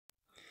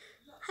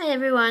Hi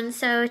everyone,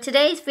 so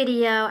today's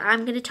video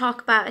I'm going to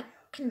talk about a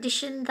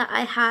condition that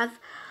I have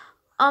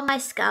on my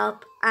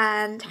scalp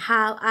and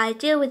how I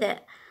deal with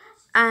it.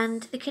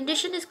 And the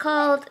condition is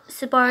called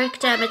seborrheic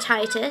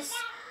dermatitis,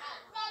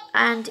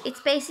 and it's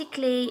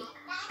basically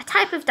a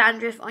type of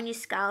dandruff on your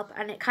scalp,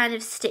 and it kind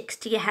of sticks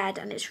to your head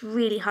and it's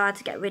really hard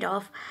to get rid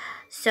of.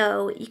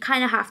 So you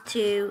kind of have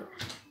to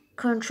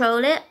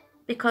control it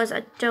because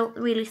I don't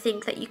really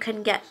think that you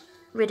can get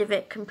rid of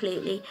it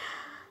completely.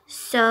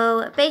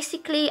 So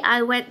basically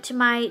I went to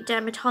my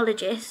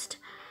dermatologist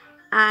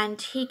and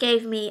he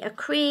gave me a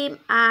cream,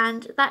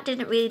 and that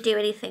didn't really do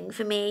anything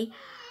for me.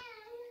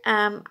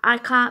 I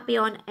can't be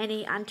on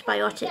any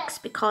antibiotics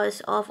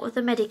because of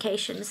other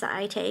medications that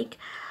I take.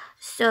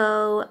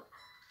 So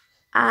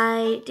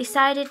I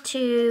decided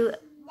to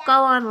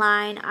go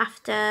online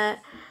after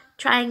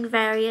trying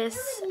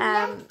various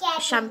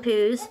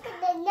shampoos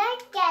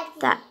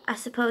that are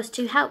supposed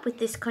to help with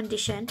this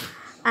condition.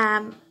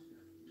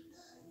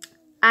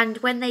 And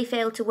when they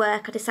failed to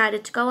work, I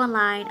decided to go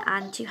online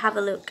and to have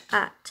a look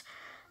at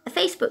a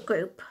Facebook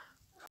group.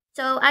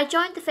 So I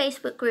joined the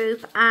Facebook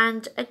group,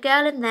 and a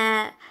girl in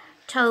there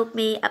told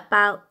me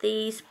about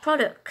these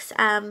products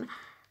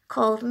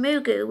called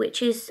Moogoo,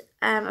 which is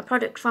a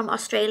product from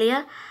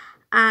Australia,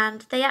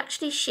 and they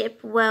actually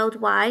ship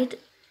worldwide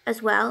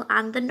as well,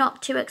 and they're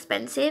not too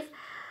expensive.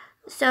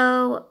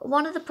 So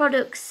one of the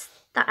products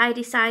that I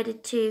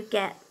decided to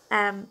get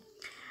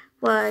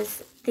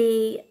was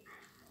the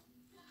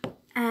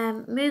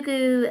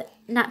Moogoo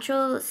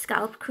natural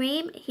scalp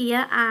cream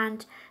here,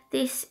 and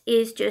this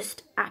is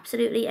just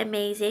absolutely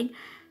amazing.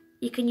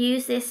 You can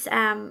use this,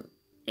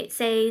 it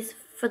says,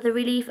 for the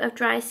relief of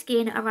dry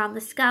skin around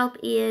the scalp,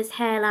 ears,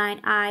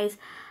 hairline, eyes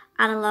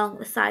and along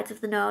the sides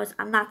of the nose,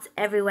 and that's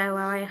everywhere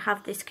where I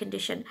have this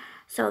condition.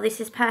 So this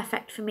is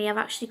perfect for me. I've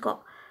actually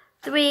got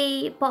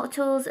 3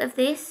 bottles of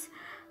this,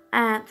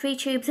 3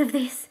 tubes of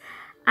this,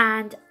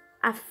 and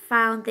I've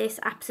found this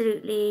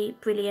absolutely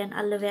brilliant.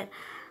 I love it.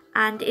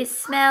 And it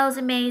smells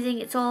amazing.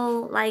 It's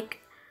all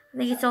like, I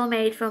think it's all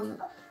made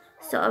from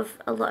sort of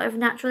a lot of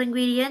natural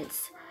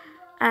ingredients.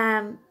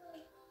 When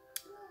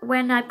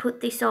I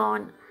put this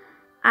on,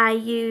 I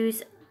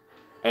use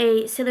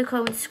a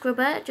silicone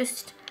scrubber,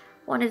 just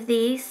one of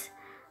these,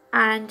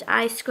 and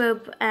I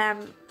scrub, I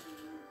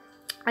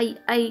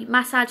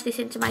massage this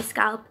into my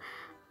scalp,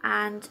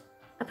 and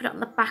I put it on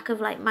the back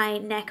of like my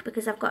neck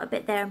because I've got a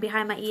bit there and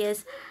behind my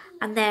ears,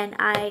 and then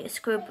I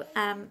scrub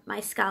my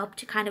scalp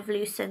to kind of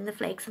loosen the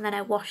flakes, and then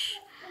I wash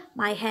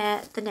my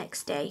hair the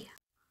next day.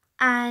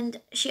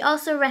 And she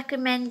also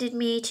recommended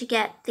me to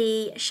get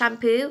the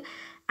shampoo,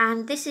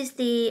 and this is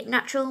the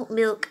natural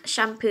milk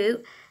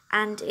shampoo,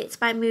 and it's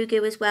by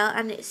Moogoo as well,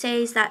 and it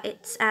says that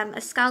it's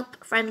a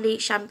scalp friendly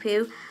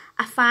shampoo.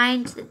 I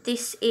find that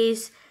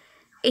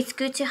it's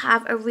good to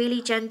have a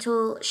really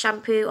gentle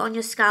shampoo on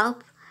your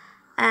scalp,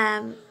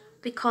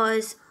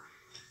 because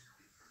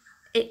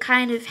it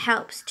kind of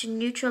helps to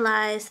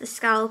neutralize the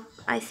scalp,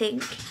 I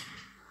think.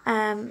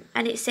 And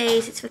it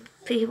says it's for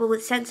people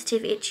with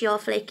sensitive, itchy or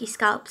flaky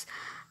scalps,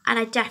 and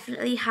I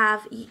definitely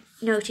have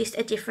noticed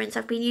a difference.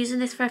 I've been using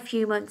this for a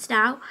few months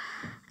now,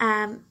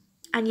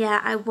 and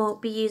yeah, I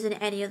won't be using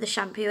any other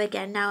shampoo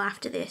again now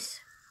after this.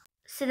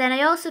 So then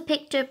I also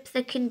picked up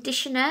the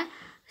conditioner.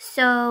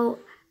 So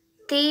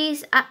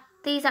these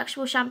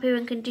actual shampoo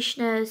and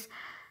conditioners,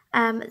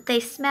 they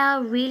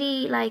smell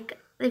really like,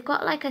 they've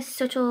got like a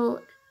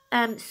subtle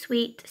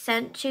sweet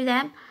scent to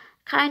them,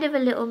 kind of a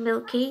little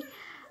milky.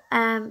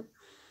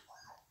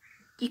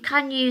 You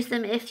can use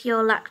them if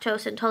you're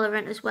lactose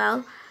intolerant as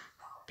well,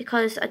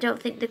 because I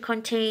don't think they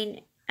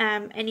contain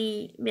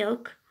any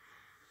milk.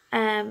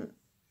 And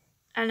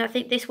I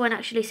think this one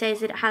actually says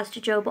that it has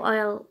jojoba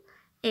oil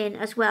in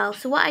as well.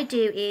 So what I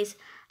do is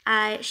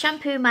I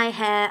shampoo my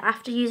hair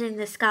after using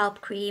the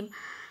scalp cream,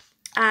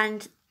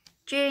 and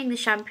during the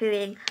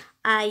shampooing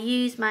I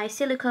use my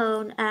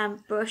silicone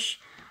brush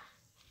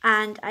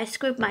and I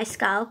scrub my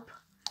scalp.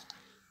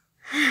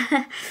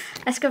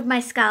 I scrub my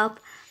scalp,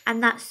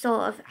 and that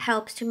sort of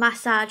helps to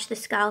massage the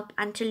scalp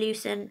and to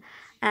loosen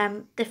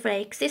the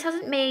flakes. This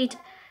hasn't made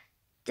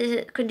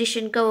the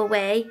condition go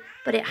away,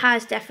 but it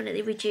has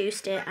definitely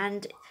reduced it,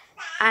 and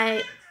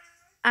I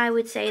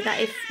would say that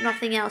if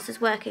nothing else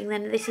is working,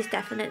 then this is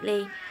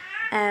definitely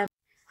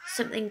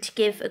something to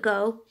give a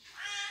go.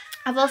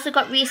 I've also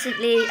got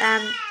recently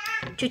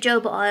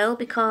jojoba oil,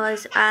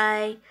 because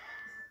I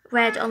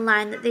read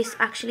online that this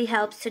actually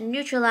helps to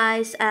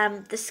neutralize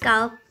the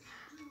scalp,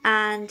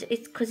 and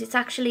it's because it's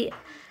actually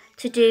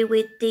to do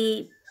with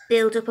the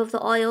build-up of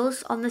the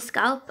oils on the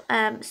scalp.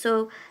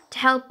 So to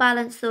help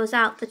balance those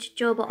out, the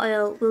jojoba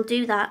oil will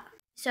do that.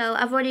 So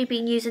I've already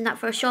been using that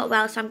for a short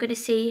while, so I'm going to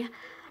see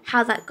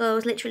how that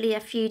goes, literally a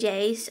few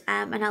days,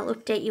 and I'll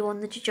update you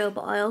on the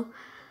jojoba oil.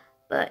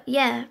 But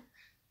yeah,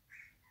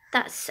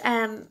 that's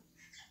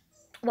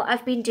what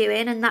I've been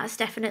doing, and that's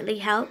definitely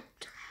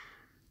helped.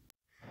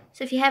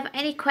 So if you have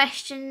any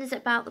questions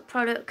about the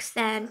products,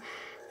 then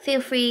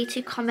feel free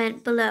to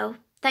comment below.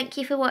 Thank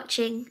you for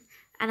watching,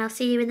 and I'll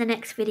see you in the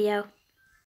next video.